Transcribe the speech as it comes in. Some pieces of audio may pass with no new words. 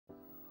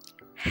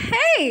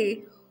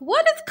Hey,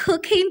 what is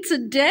cooking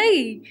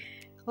today?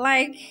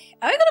 Like,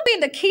 are we gonna be in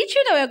the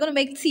kitchen or are we gonna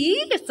make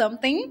tea or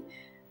something?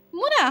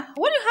 Mona,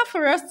 what do you have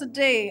for us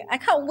today? I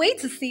can't wait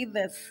to see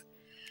this.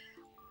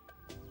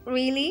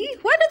 Really?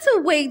 Why don't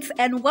you wait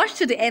and watch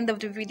to the end of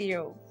the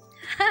video?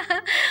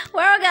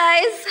 Well,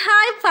 guys,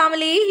 hi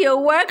family. You're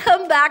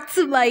welcome back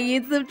to my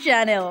YouTube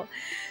channel.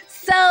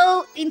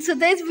 So, in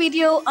today's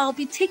video, I'll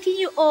be taking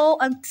you all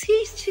and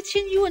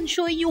teaching you and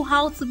showing you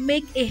how to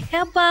make a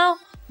herbal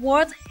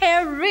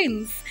hair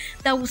rinse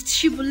that will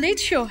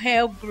stimulate your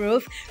hair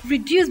growth,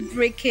 reduce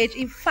breakage.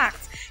 In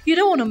fact, you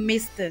don't want to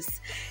miss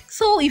this.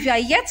 So if you are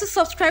yet to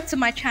subscribe to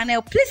my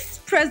channel, please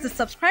press the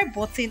subscribe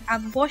button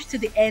and watch to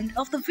the end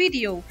of the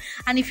video.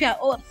 And if you are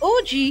an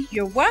OG,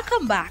 you're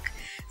welcome back.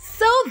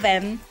 So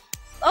then,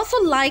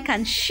 also like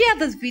and share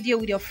this video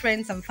with your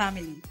friends and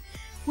family.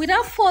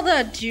 Without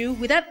further ado,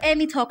 without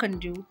any talk and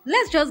do,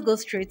 let's just go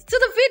straight to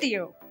the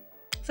video.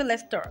 So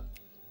let's start.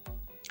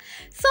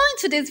 So in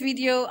today's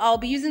video, I'll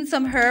be using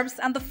some herbs,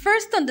 and the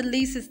first on the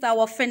list is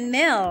our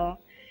fennel.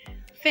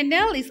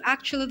 Fennel is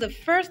actually the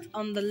first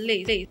on the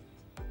list.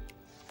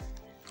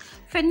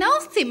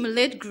 Fennel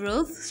stimulates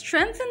growth,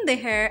 strengthens the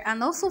hair,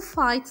 and also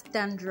fights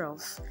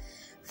dandruff.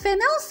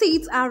 Fennel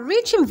seeds are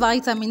rich in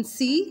vitamin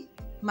C,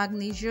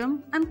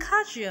 magnesium, and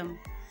calcium.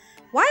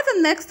 While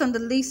the next on the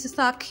list is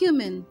our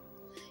cumin.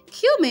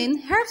 Cumin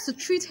helps to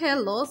treat hair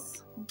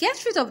loss,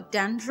 gets rid of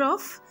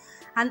dandruff,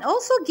 and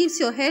also gives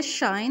your hair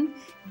shine,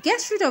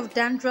 gets rid of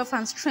dandruff,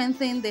 and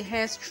strengthens the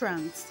hair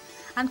strands.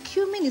 And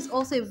cumin is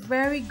also a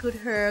very good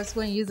herb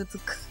when you use it to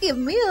cook a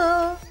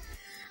meal.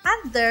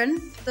 And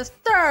then the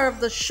star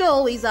of the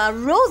show is our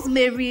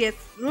rosemary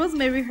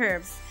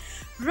herbs.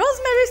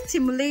 Rosemary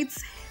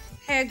stimulates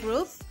hair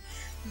growth.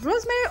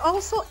 Rosemary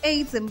also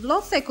aids in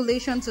blood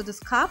circulation to the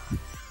scalp.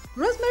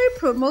 Rosemary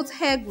promotes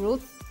hair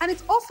growth, and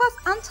it offers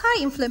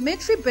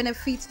anti-inflammatory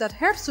benefits that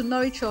helps to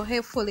nourish your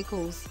hair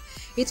follicles.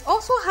 It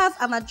also has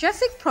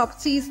analgesic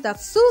properties that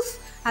soothe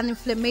an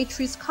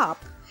inflammatory scalp.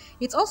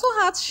 It also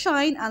adds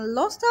shine and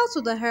luster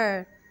to the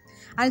hair,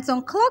 and it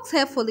unclogs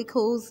hair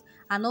follicles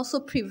and also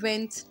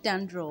prevents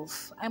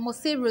dandruff. I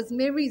must say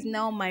rosemary is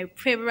now my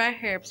favorite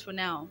herbs for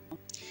now.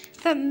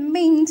 The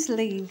mint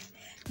leaf.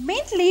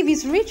 Mint leaf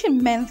is rich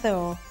in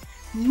menthol.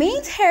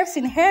 Mint helps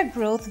in hair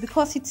growth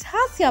because it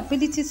has the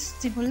ability to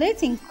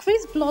stimulate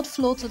increased blood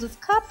flow to the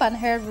scalp and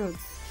hair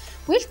roots,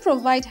 which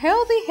provide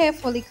healthy hair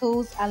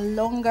follicles and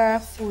longer,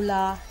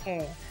 fuller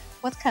hair.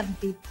 What can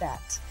beat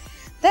that?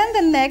 Then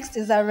the next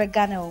is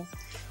oregano.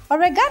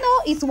 Oregano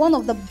is one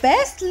of the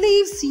best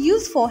leaves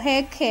used for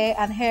hair care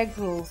and hair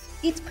growth.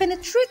 It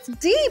penetrates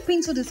deep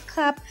into the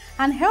scalp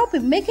and helps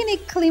in making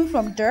it clean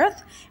from dirt,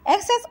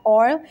 excess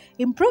oil,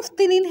 improves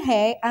thinning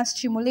hair, and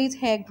stimulates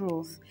hair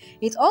growth.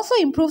 It also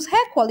improves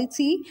hair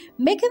quality,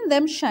 making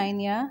them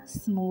shinier,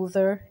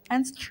 smoother,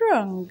 and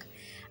strong.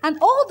 And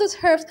all these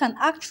herbs can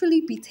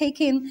actually be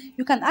taken,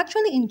 you can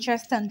actually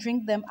ingest and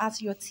drink them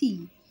as your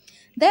tea.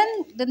 Then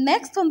the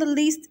next on the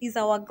list is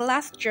our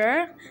glass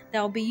jar that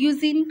I'll be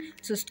using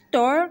to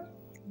store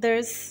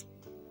this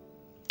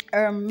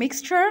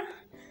mixture.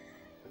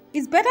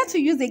 It's better to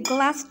use a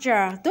glass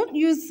jar. Don't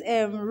use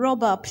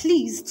rubber,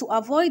 please, to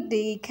avoid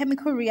the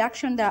chemical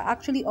reaction that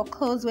actually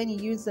occurs when you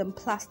use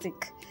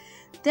plastic.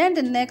 Then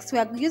the next, we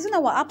are using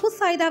our apple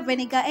cider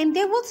vinegar, and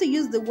they want to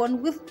use the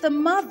one with the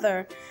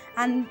mother,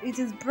 and it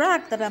is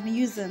Bragg that I'm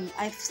using.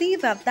 I see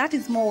that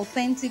is more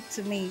authentic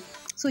to me.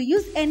 So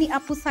use any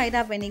apple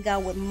cider vinegar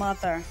with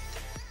mother.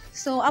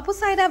 So apple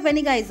cider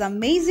vinegar is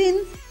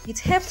amazing. It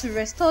helps to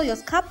restore your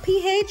scalp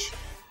pH.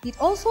 It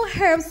also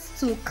helps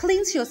to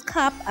cleanse your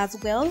scalp as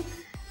well.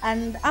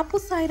 And apple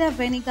cider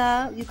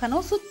vinegar, you can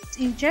also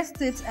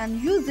ingest it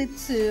and use it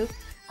too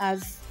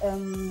as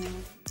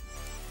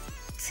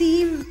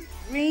tea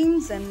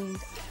rings. And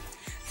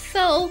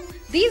so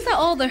these are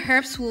all the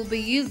herbs we'll be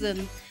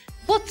using.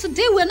 But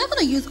today we're not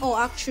going to use all.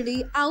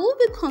 Actually, I will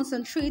be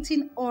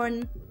concentrating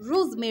on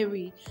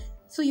rosemary.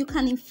 So you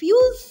can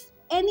infuse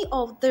any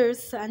of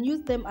these and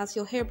use them as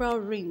your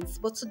herbal rinse.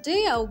 But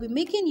today I will be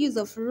making use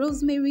of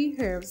rosemary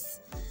herbs.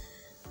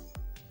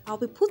 I'll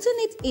be putting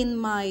it in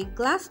my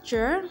glass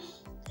jar.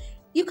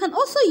 You can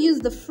also use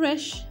the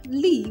fresh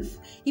leaf.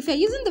 If you're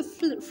using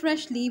the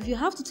fresh leaf, you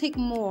have to take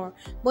more.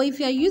 But if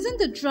you're using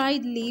the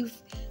dried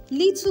leaf,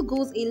 little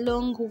goes a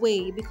long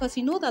way, because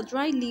you know that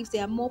dried leaves, they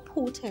are more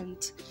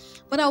potent.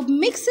 But I'll be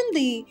mixing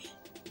the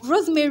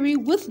rosemary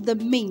with the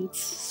mint,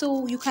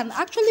 so you can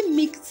actually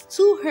mix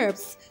two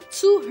herbs.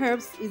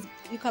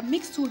 You can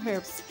mix two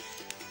herbs.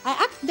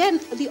 Then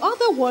the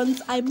other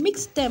ones, I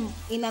mixed them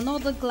in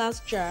another glass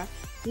jar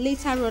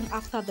later on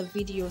after the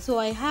video. So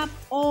I have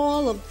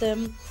all of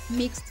them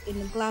mixed in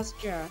a glass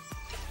jar.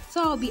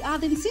 So I'll be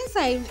adding, since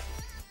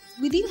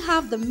we didn't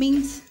have the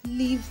mint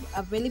leaf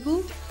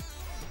available,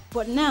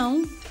 but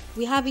now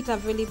we have it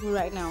available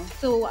right now.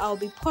 So I'll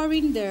be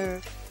pouring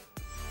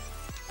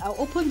I'll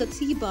open the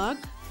tea bag,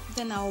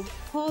 then I'll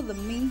pour the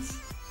mint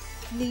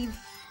leaf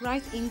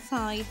right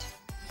inside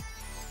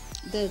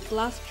the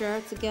glass jar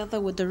together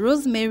with the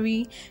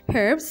rosemary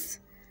herbs.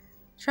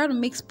 Try to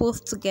mix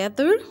both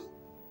together.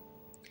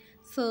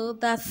 So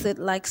that's it,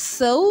 like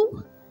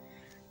so.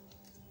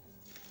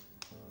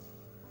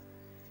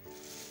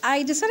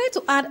 I decided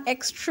to add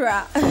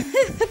extra.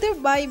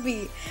 Don't mind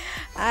me.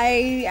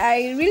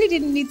 I really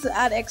didn't need to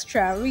add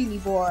extra, really,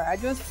 but I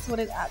just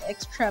wanted to add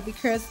extra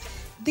because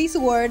this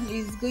one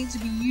is going to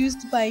be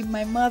used by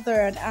my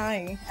mother and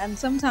I, and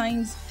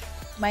sometimes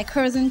my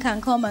cousin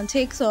can come and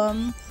take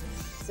some.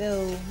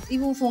 So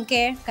even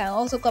Funke can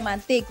also come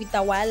and take with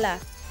Tawala.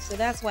 So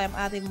that's why I'm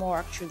adding more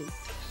actually.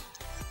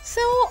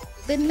 So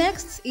the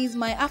next is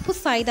my apple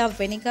cider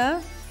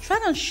vinegar. Try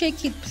and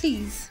shake it,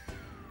 please.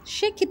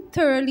 Shake it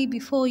thoroughly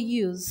before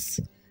use.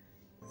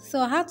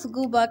 So I had to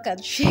go back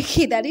and shake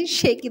it. I didn't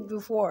shake it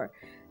before.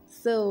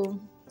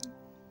 So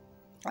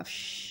I've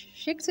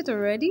shaked it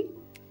already.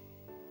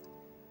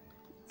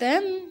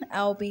 Then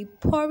I'll be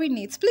pouring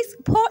it. Please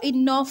pour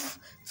enough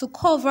to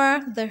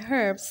cover the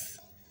herbs.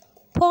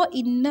 Pour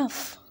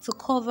enough to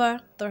cover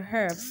the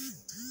herbs.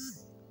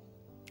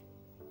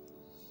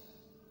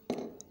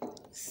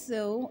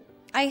 So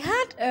I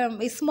had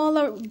a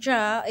smaller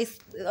jar,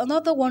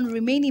 another one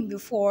remaining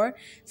before,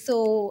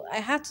 so I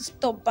had to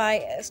stop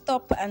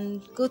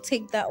and go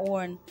take that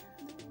one.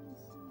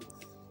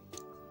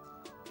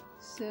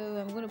 So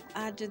I'm going to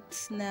add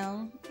it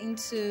now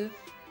into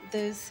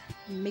this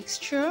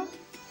mixture.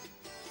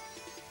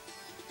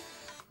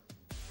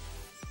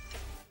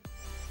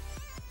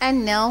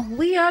 And now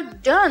we are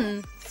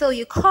done. So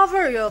you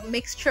cover your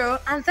mixture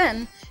and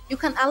then you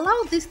can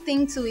allow this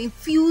thing to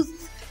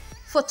infuse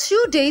for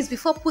 2 days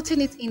before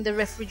putting it in the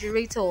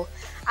refrigerator.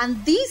 And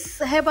this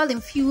herbal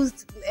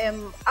infused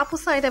apple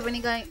cider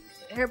vinegar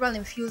herbal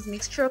infused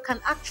mixture can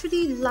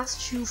actually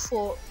last you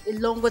for a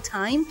longer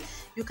time.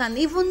 You can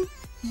even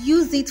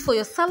use it for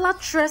your salad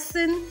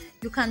dressing.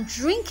 You can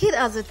drink it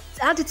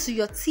add it to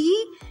your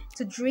tea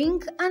to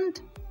drink, and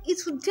it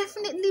will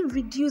definitely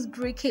reduce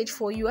breakage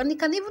for you, and it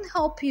can even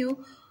help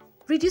you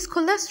reduce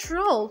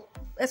cholesterol,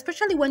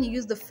 especially when you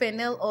use the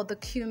fennel or the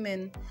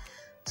cumin.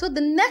 So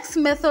the next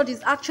method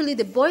is actually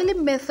the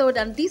boiling method,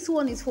 and this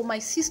one is for my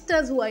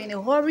sisters who are in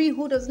a hurry,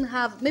 who doesn't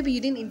have, maybe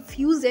you didn't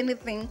infuse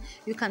anything.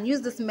 You can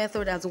use this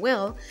method as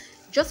well.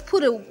 Just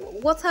put a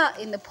water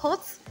in the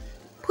pot,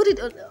 put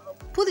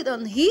it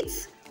on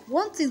heat.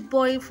 Once it's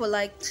boiled for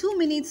like 2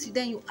 minutes,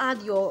 then you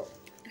add your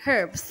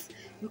herbs.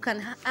 You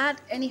can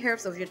add any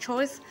herbs of your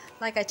choice.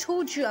 Like I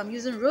told you, I'm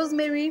using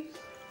rosemary.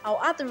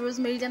 I'll add the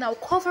rosemary, then I'll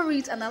cover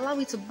it and allow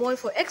it to boil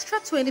for extra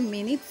 20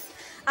 minutes.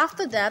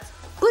 After that,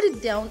 put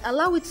it down,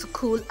 allow it to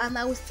cool, and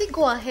I will still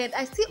go ahead.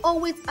 I still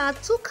always add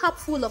 2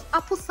 cupfuls of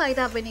apple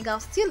cider vinegar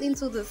still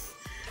into this,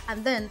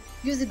 and then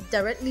use it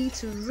directly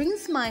to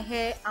rinse my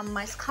hair and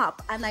my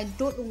scalp. And I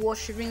don't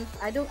rinse.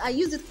 I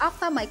use it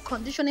after my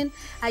conditioning.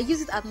 I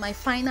use it at my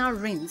final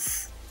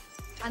rinse,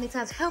 and it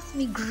has helped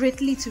me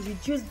greatly to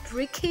reduce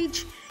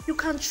breakage. You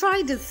can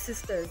try this,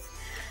 sisters.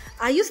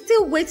 Are you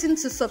still waiting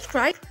to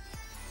subscribe?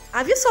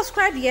 Have you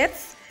subscribed yet?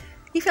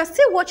 If you're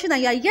still watching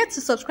and you're yet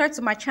to subscribe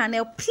to my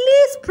channel,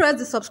 please press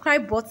the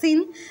subscribe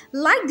button,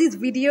 like this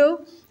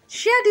video,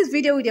 share this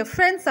video with your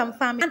friends and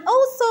family, and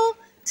also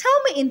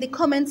tell me in the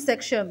comment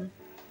section,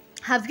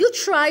 have you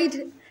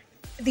tried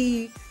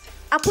the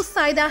apple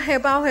cider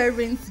herbal hair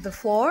rinse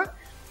before?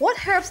 What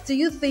herbs do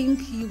you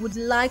think you would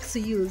like to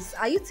use?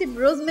 Are you team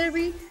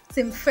rosemary,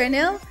 team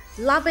fennel,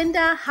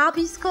 lavender,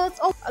 hibiscus,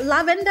 or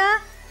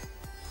lavender,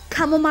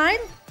 chamomile?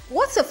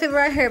 What's your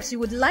favorite herbs you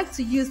would like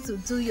to use to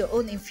do your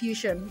own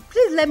infusion?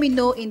 Please let me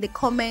know in the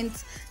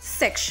comment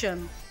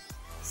section.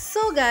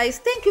 So guys,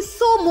 thank you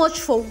so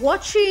much for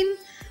watching.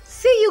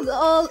 See you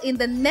all in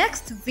the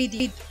next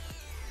video.